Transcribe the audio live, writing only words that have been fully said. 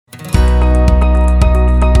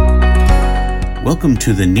Welcome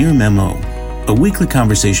to the Near Memo, a weekly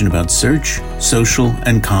conversation about search, social,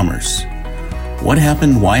 and commerce. What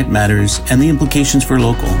happened, why it matters, and the implications for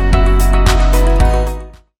local.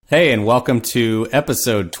 Hey, and welcome to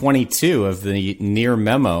episode 22 of the Near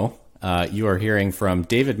Memo. You are hearing from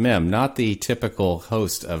David Mim, not the typical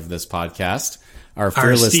host of this podcast. Our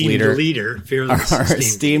fearless esteemed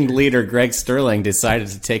leader, Greg Sterling, decided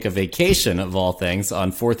to take a vacation, of all things,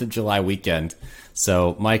 on 4th of July weekend.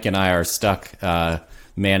 So Mike and I are stuck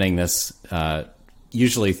manning this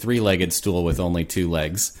usually three-legged stool with only two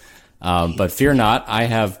legs. But fear not, I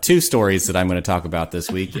have two stories that I'm going to talk about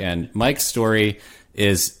this week. And Mike's story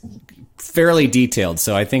is fairly detailed,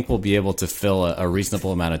 so I think we'll be able to fill a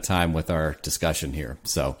reasonable amount of time with our discussion here.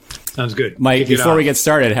 So, sounds good. Mike, before we get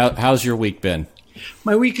started, how's your week been?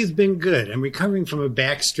 My week has been good. I'm recovering from a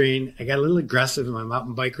back strain. I got a little aggressive in my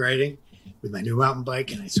mountain bike riding with my new mountain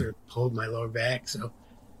bike, and I sort of pulled my lower back. So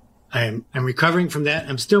I'm recovering from that.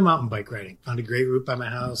 I'm still mountain bike riding. Found a great route by my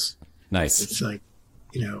house. Nice. It's like,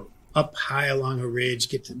 up high along a ridge,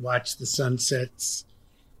 get to watch the sunsets,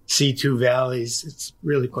 see two valleys. It's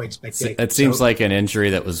really quite spectacular. It seems like an injury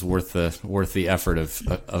that was worth the effort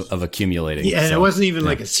of accumulating. Yeah, and it wasn't even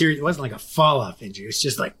like it wasn't like a fall off injury. It's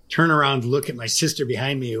just like turn around, look at my sister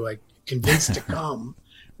behind me who I convinced to come,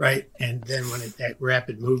 right? And then when that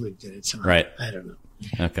rapid movement did it, so right. I don't know.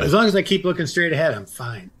 Okay. As long as I keep looking straight ahead, I'm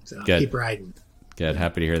fine. So I'll keep riding. Good.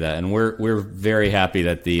 Happy to hear that. And we're very happy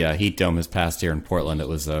that the heat dome has passed here in Portland. It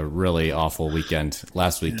was a really awful weekend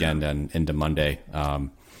last weekend and into Monday.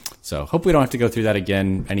 So hope we don't have to go through that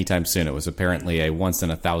again anytime soon. It was apparently a once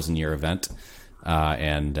in 1,000-year event.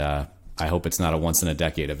 And I hope it's not a once in a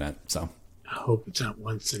decade event. So I hope it's not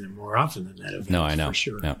once in a more often than that event. No, I know. For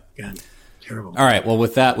sure. No. God, terrible. All right. Well,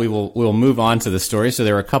 with that, we'll move on to the story. So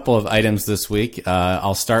there were a couple of items this week.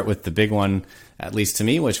 I'll start with the big one, at least to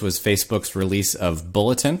me, which was Facebook's release of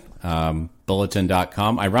Bulletin,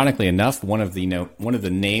 Bulletin.com. Ironically enough, one of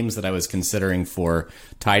the names that I was considering for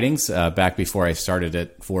Tidings back before I started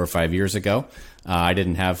it 4 or 5 years ago. I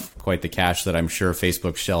didn't have quite the cash that I'm sure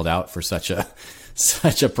Facebook shelled out for such a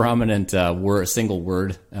prominent single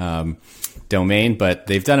word domain, but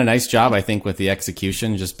they've done a nice job, I think, with the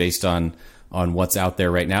execution just based on what's out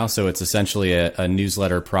there right now. So it's essentially a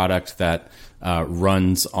newsletter product that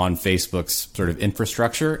runs on Facebook's sort of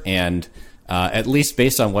infrastructure, and at least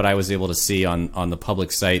based on what I was able to see on the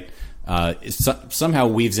public site, somehow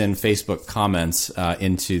weaves in Facebook comments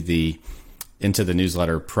into the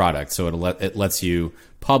newsletter product. So it lets you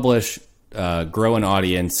publish, grow an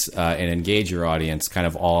audience, and engage your audience, kind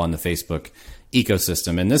of all on the Facebook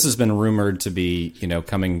ecosystem. And this has been rumored to be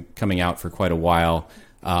coming out for quite a while.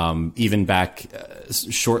 Even back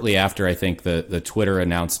shortly after, I think, the Twitter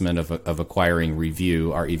announcement of acquiring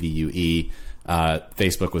Revue, REVUE,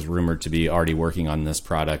 Facebook was rumored to be already working on this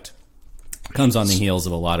product. Comes on the heels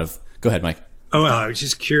of a lot of... Go ahead, Mike. Oh, well, I was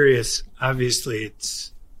just curious. Obviously,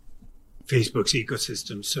 it's Facebook's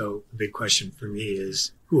ecosystem, so the big question for me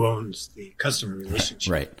is who owns the customer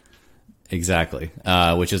relationship? Right. Exactly,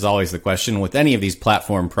 which is always the question with any of these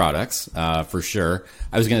platform products, for sure.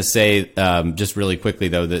 I was going to say, just really quickly,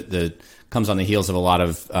 though, that comes on the heels of a lot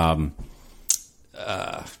of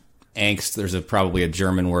angst. There's probably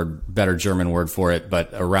better German word for it,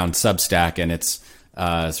 but around Substack and its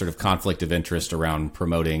sort of conflict of interest around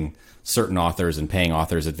promoting certain authors and paying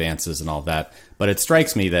authors advances and all that. But it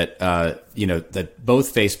strikes me that that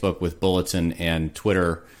both Facebook with Bulletin and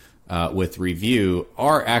Twitter with Revue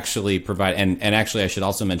are actually provide, and actually I should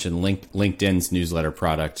also mention LinkedIn's newsletter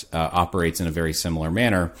product operates in a very similar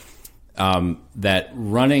manner, that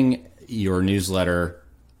running your newsletter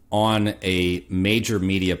on a major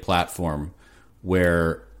media platform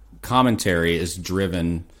where commentary is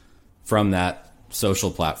driven from that social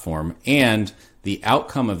platform, and the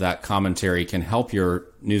outcome of that commentary can help your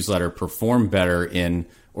newsletter perform better in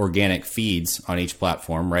organic feeds on each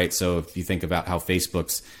platform, right? So if you think about how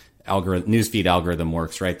Facebook's newsfeed algorithm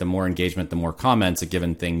works, right? The more engagement, the more comments a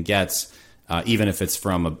given thing gets, even if it's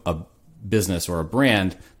from a business or a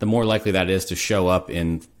brand, the more likely that is to show up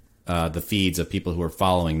in the feeds of people who are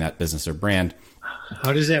following that business or brand.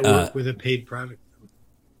 How does that work with a paid product?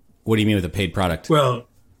 What do you mean with a paid product? Well,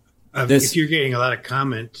 if you're getting a lot of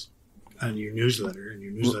comments on your newsletter and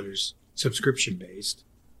your newsletter's subscription-based,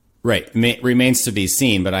 right. Remains to be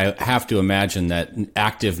seen, but I have to imagine that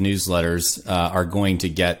active newsletters are going to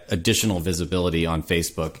get additional visibility on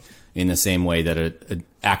Facebook in the same way that an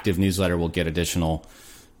active newsletter will get additional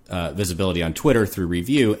visibility on Twitter through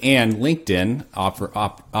Revue. And LinkedIn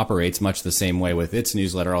operates much the same way with its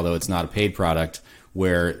newsletter, although it's not a paid product,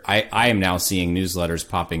 where I am now seeing newsletters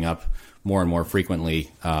popping up more and more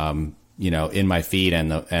frequently in my feed,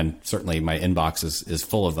 and certainly my inbox is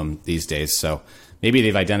full of them these days. So maybe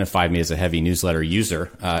they've identified me as a heavy newsletter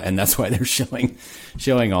user, and that's why they're showing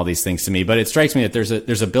all these things to me. But it strikes me that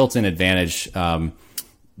there's a built-in advantage,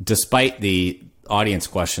 despite the audience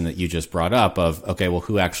question that you just brought up of, okay, well,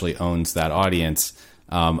 who actually owns that audience?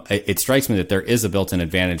 It strikes me that there is a built-in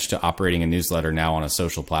advantage to operating a newsletter now on a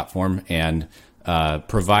social platform, and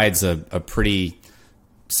provides a pretty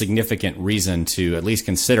significant reason to at least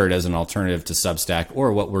consider it as an alternative to Substack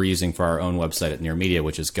or what we're using for our own website at Near Media,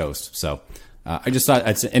 which is Ghost. So I just thought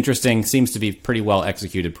it's interesting, seems to be pretty well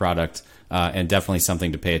executed product, and definitely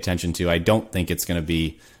something to pay attention to. I don't think it's going to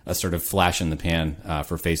be a sort of flash in the pan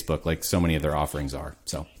for Facebook like so many of their offerings are.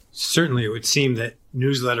 So certainly it would seem that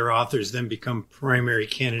newsletter authors then become primary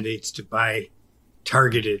candidates to buy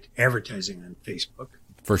targeted advertising on Facebook.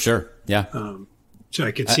 For sure. Yeah. So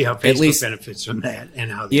I could see how Facebook benefits from that, and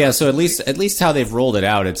how. So at least how they've rolled it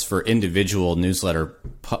out, it's for individual newsletter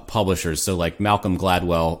publishers. So like Malcolm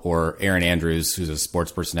Gladwell or Aaron Andrews, who's a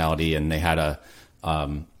sports personality, and they had a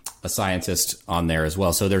scientist on there as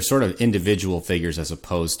well. So they're sort of individual figures as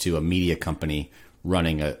opposed to a media company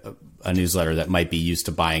running a newsletter that might be used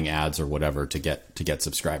to buying ads or whatever to get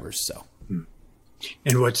subscribers. So.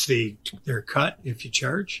 And what's their cut if you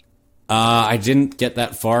charge? I didn't get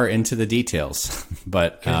that far into the details,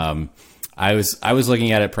 but okay. I was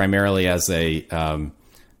looking at it primarily as a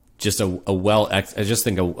well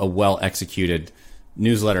executed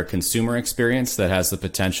newsletter consumer experience that has the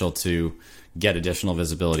potential to get additional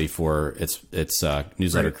visibility for its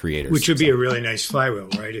newsletter creators, which would be a really nice flywheel,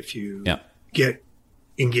 right? If you get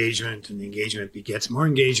engagement and the engagement begets more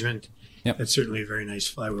engagement, that's certainly a very nice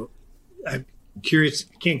flywheel. I'm curious,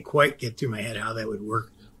 I can't quite get through my head how that would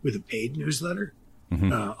work with a paid newsletter,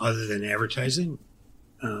 other than advertising.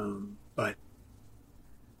 But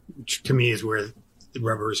which to me is where the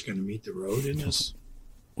rubber is going to meet the road in this.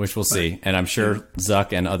 Which we'll see. And I'm sure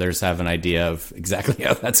Zuck and others have an idea of exactly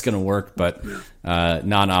how that's going to work, but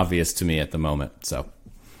non-obvious to me at the moment. So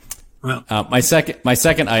well, my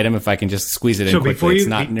second item, if I can just squeeze it in quickly, it's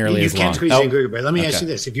not nearly as long. You can't squeeze it in quickly, but let me ask you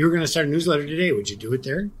this. If you were going to start a newsletter today, would you do it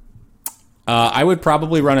there? I would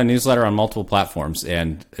probably run a newsletter on multiple platforms,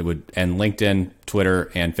 and LinkedIn,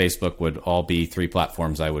 Twitter, and Facebook would all be 3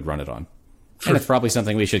 platforms I would run it on. And it's probably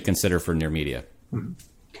something we should consider for Near Media.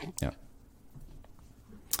 Mm-hmm. Yeah.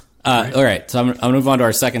 All right. So I'm going to move on to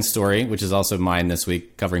our second story, which is also mine this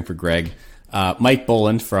week, covering for Greg. Mike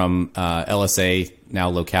Boland from LSA,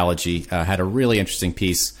 now Localogy, had a really interesting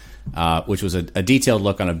piece, which was a detailed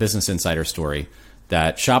look on a Business Insider story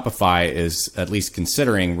that Shopify is at least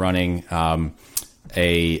considering running an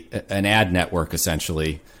ad network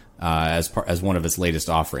essentially as one of its latest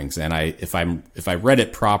offerings. And if I read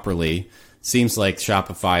it properly, seems like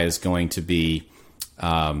Shopify is going to be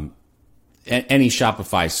any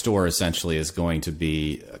Shopify store essentially is going to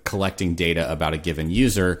be collecting data about a given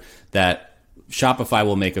user that Shopify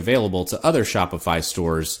will make available to other Shopify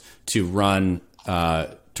stores to run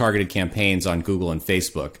targeted campaigns on Google and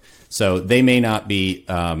Facebook. So they may not be,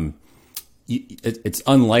 it's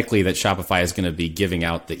unlikely that Shopify is going to be giving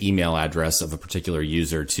out the email address of a particular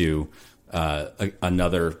user to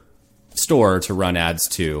another store to run ads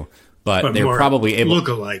to. But they're probably able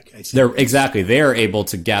lookalike. They're able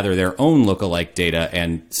to gather their own lookalike data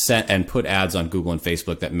and put ads on Google and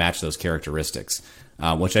Facebook that match those characteristics,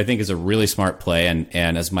 which I think is a really smart play.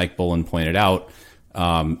 And as Mike Boland pointed out,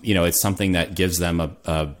 it's something that gives them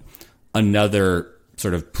another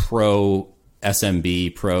sort of pro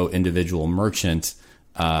SMB, pro individual merchant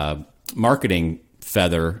marketing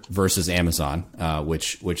feather versus Amazon,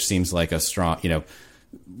 which seems like a strong,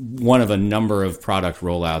 one of a number of product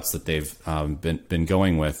rollouts that they've been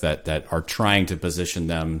going with that are trying to position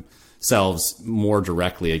themselves more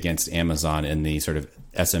directly against Amazon in the sort of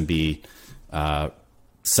SMB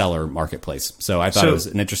seller marketplace. So I thought it was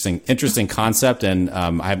an interesting concept, and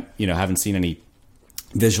I haven't seen any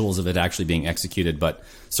visuals of it actually being executed, but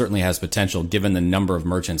certainly has potential given the number of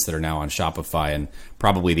merchants that are now on Shopify and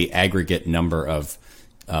probably the aggregate number of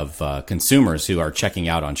consumers who are checking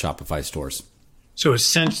out on Shopify stores. So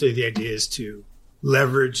essentially the idea is to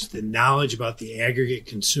leverage the knowledge about the aggregate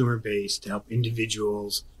consumer base to help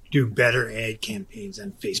individuals do better ad campaigns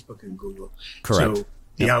on Facebook and Google. Correct. So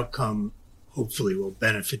the outcome hopefully will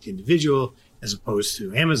benefit the individual as opposed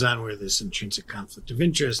to Amazon, where there's intrinsic conflict of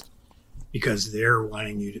interest because they're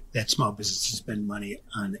wanting that small business to spend money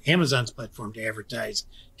on Amazon's platform to advertise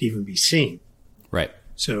to even be seen. Right.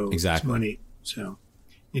 So exactly. It's money. So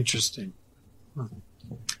interesting. Huh.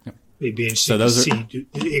 Yep. It'd be interesting to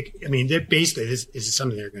see. I mean, basically, is it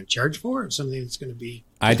something they're going to charge for, or something that's going to be?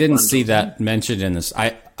 I didn't see that mentioned in this.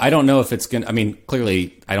 I don't know if it's going to, I mean,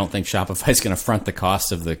 clearly, I don't think Shopify is going to front the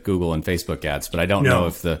cost of the Google and Facebook ads, but I don't know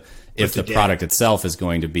if the product itself is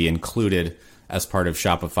going to be included as part of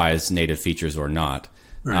Shopify's native features or not.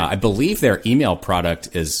 Right. I believe their email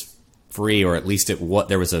product is free, or at least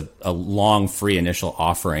there was a long free initial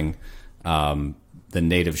offering, the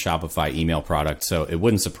native Shopify email product. So it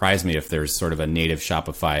wouldn't surprise me if there's sort of a native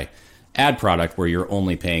Shopify ad product where you're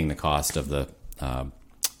only paying the cost of the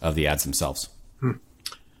ads themselves.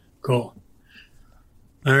 Cool.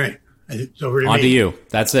 All right. It's over to On me. to you.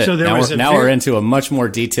 That's it. So now we're into a much more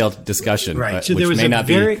detailed discussion, right? So which there was may not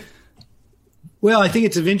be. Well, I think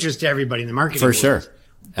it's of interest to everybody in the marketing world. For sure.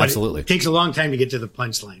 Absolutely. It takes a long time to get to the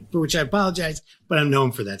punchline, for which I apologize, but I'm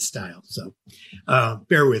known for that style. So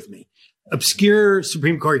bear with me. Obscure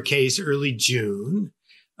Supreme Court case early June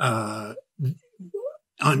that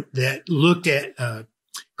looked at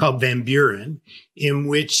called Van Buren, in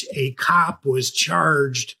which a cop was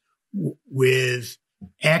charged with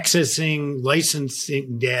accessing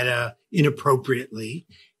licensing data inappropriately,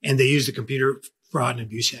 and they used the Computer Fraud and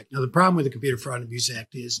Abuse Act. Now, the problem with the Computer Fraud and Abuse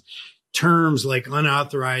Act is terms like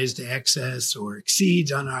unauthorized access or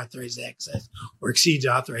exceeds unauthorized access or exceeds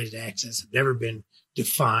authorized access have never been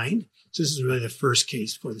defined. So this is really the first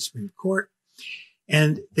case for the Supreme Court.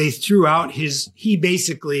 And they threw out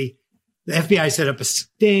the FBI set up a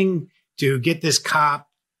sting to get this cop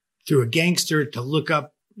through a gangster to look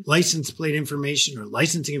up license plate information or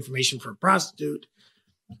licensing information for a prostitute,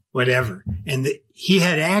 whatever. And he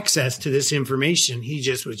had access to this information. He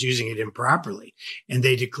just was using it improperly. And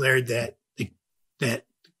they declared that that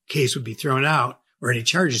case would be thrown out, or any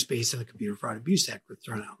charges based on the Computer Fraud Abuse Act were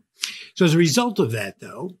thrown out. So as a result of that,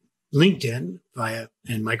 though, LinkedIn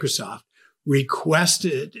and Microsoft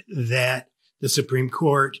requested that the Supreme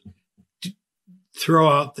Court throw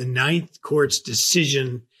out the Ninth Court's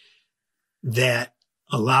decision that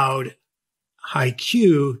allowed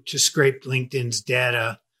HiQ to scrape LinkedIn's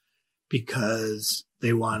data because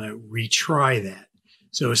they want to retry that.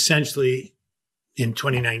 So essentially, in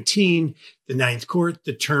 2019, the Ninth Court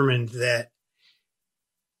determined that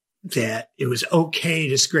it was okay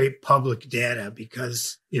to scrape public data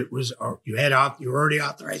because you were already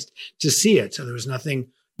authorized to see it. So there was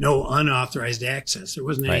no unauthorized access. There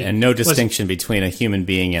wasn't any, and no distinction between a human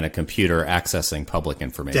being and a computer accessing public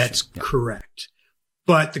information. That's correct.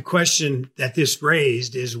 But the question that this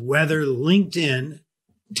raised is whether LinkedIn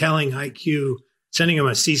telling HiQ, sending them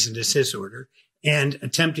a cease and desist order, and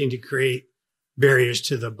attempting to create barriers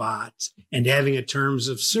to the bots and having a terms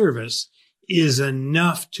of service is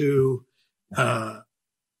enough to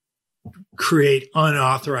create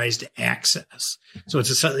unauthorized access. So it's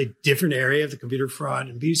a slightly different area of the Computer Fraud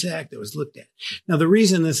and Abuse Act that was looked at. Now, the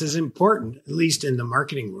reason this is important, at least in the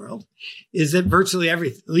marketing world, is that virtually at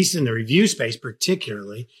least in the review space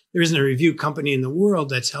particularly, there isn't a review company in the world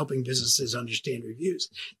that's helping businesses understand reviews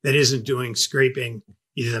that isn't doing scraping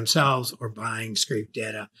either themselves or buying scraped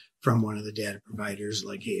data from one of the data providers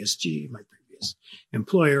like ASG, my previous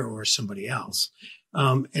employer, or somebody else.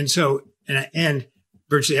 And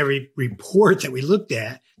virtually every report that we looked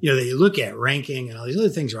at, that you look at, ranking and all these other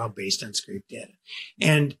things, are all based on scraped data.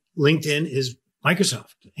 And LinkedIn is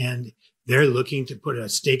Microsoft, and they're looking to put a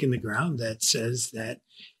stake in the ground that says that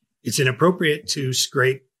it's inappropriate to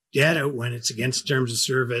scrape data when it's against terms of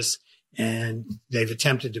service, and they've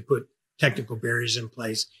attempted to put technical barriers in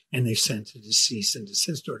place, and they've sent a cease and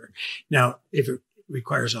desist order. Now, if it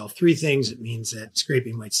requires all three things, it means that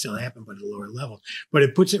scraping might still happen, but at a lower level. But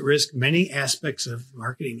it puts at risk many aspects of the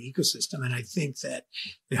marketing ecosystem. And I think that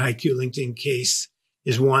the HiQ LinkedIn case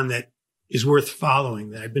is one that is worth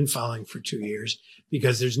following, that I've been following for 2 years,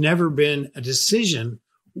 because there's never been a decision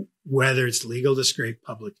whether it's legal to scrape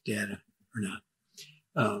public data or not.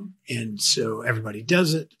 And so everybody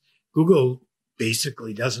does it. Google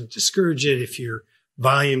basically doesn't discourage it. If your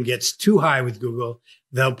volume gets too high with Google,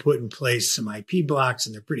 they'll put in place some IP blocks,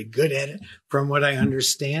 and they're pretty good at it, from what I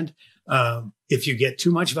understand. If you get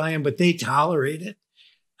too much volume, but they tolerate it.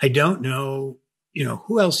 I don't know,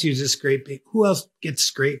 who else uses scraping? Who else gets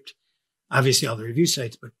scraped? Obviously, all the review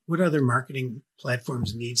sites, but what other marketing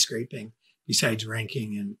platforms need scraping besides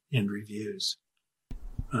ranking and reviews?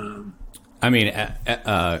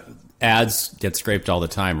 Ads get scraped all the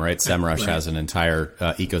time, right? SEMrush has an entire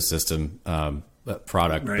ecosystem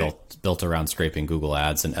product built around scraping Google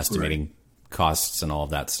Ads and estimating costs and all of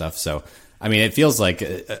that stuff. So, it feels like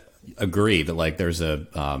agreed that like there's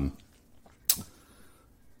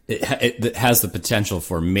it has the potential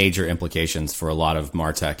for major implications for a lot of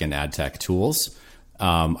MarTech and AdTech tools.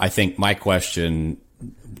 I think my question,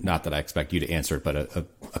 not that I expect you to answer it, but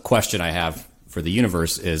a question I have for the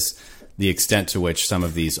universe is the extent to which some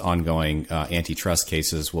of these ongoing antitrust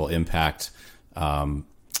cases will impact how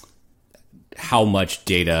much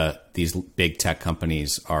data these big tech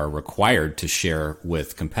companies are required to share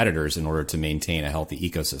with competitors in order to maintain a healthy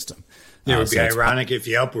ecosystem. It would be ironic if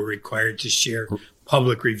Yelp were required to share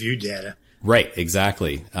public review data. Right,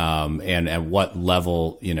 exactly. And at what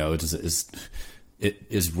level, is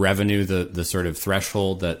revenue the sort of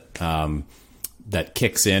threshold that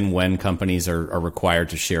kicks in when companies are required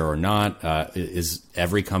to share or not? Is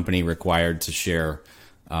every company required to share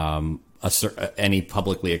any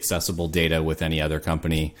publicly accessible data with any other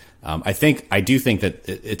company? I do think that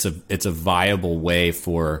it's a viable way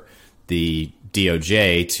for the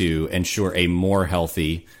DOJ to ensure a more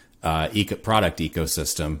healthy product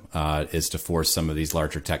ecosystem is to force some of these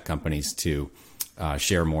larger tech companies to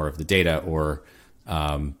share more of the data or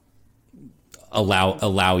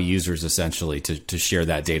allow users essentially to share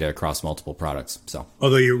that data across multiple products. So,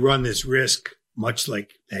 although you run this risk, much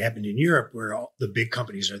like that happened in Europe, where all the big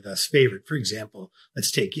companies are thus favored. For example, let's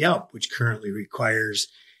take Yelp, which currently requires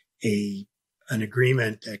an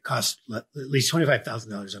agreement that costs at least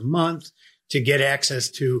 $25,000 a month to get access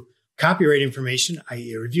to copyright information,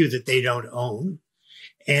 i.e. a review that they don't own.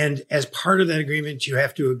 And as part of that agreement, you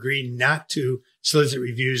have to agree not to solicit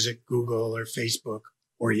reviews at Google or Facebook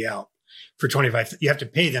or Yelp. For you have to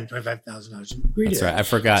pay them $25,000. That's right. I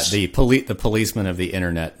forgot the policeman of the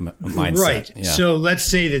internet mindset. Right. Yeah. So let's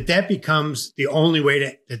say that becomes the only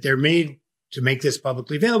way that they're made to make this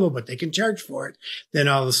publicly available, but they can charge for it. Then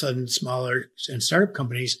all of a sudden, smaller and startup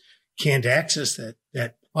companies can't access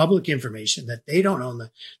that public information that they don't own,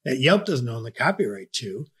 that Yelp doesn't own the copyright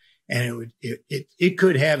to, and it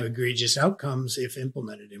could have egregious outcomes if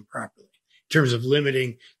implemented improperly in terms of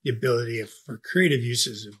limiting the ability for creative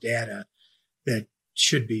uses of data that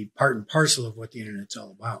should be part and parcel of what the internet's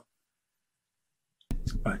all about.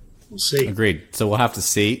 But we'll see. Agreed. So we'll have to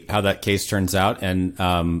see how that case turns out. And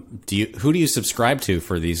who do you subscribe to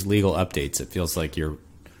for these legal updates? It feels like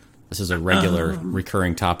this is a regular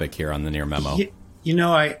recurring topic here on the Near Memo.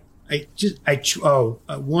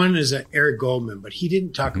 One is Eric Goldman, but he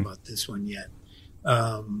didn't talk about this one yet.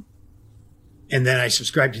 And then I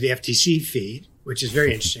subscribe to the FTC feed, which is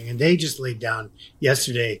very interesting. And they just laid down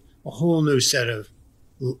yesterday a whole new set of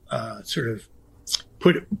sort of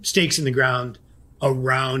put stakes in the ground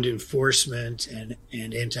around enforcement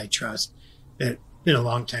and antitrust that been a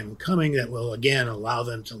long time coming, that will again allow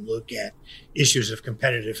them to look at issues of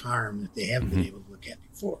competitive harm that they haven't been able to look at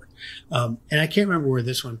before. And I can't remember where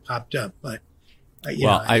this one popped up, but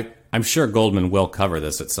I'm sure Goldman will cover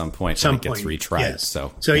this at some point when it gets retried. Yes.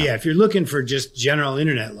 So if you're looking for just general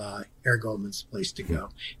internet law, Eric Goldman's the place to go.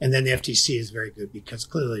 And then the FTC is very good because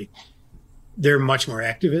clearly they're much more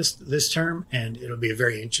activist this term, and it'll be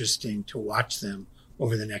very interesting to watch them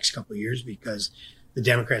over the next couple of years because the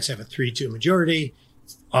Democrats have a 3-2 majority.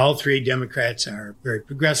 All three Democrats are very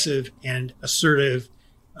progressive and assertive,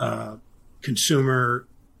 consumer,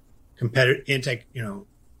 competitive,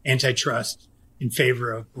 antitrust in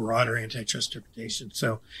favor of broader antitrust interpretation.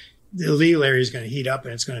 So the legal area is going to heat up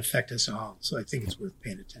and it's going to affect us all. So I think it's worth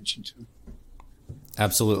paying attention to.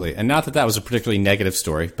 Absolutely. And not that was a particularly negative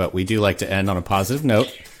story, but we do like to end on a positive note,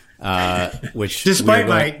 which despite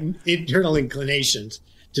my internal inclinations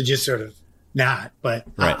to just sort of not, but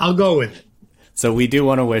right. I'll go with it. So we do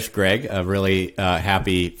want to wish Greg a really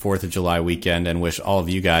happy 4th of July weekend and wish all of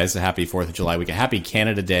you guys a happy 4th of July weekend. Happy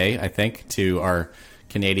Canada Day, I think, to our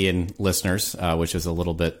Canadian listeners, which is a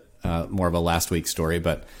little bit more of a last week story,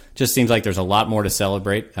 but just seems like there's a lot more to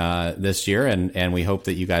celebrate this year. And we hope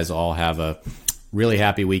that you guys all have a really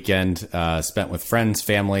happy weekend spent with friends,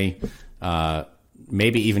 family,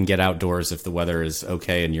 maybe even get outdoors if the weather is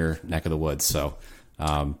okay in your neck of the woods. So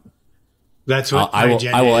that's what I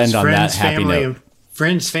will end on that happy note.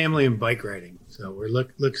 Friends, family, and bike riding. So we're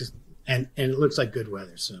and it looks like good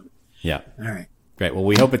weather. So yeah. All right. Great. Well,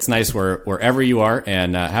 we hope it's nice wherever you are,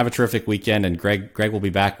 and have a terrific weekend. And Greg will be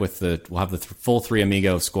back we'll have the full Three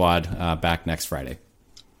Amigo squad back next Friday.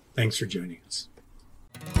 Thanks for joining us.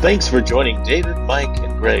 Thanks for joining David, Mike,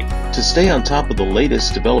 and Greg. To stay on top of the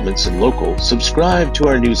latest developments in local, subscribe to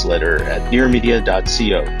our newsletter at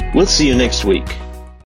nearmedia.co. We'll see you next week.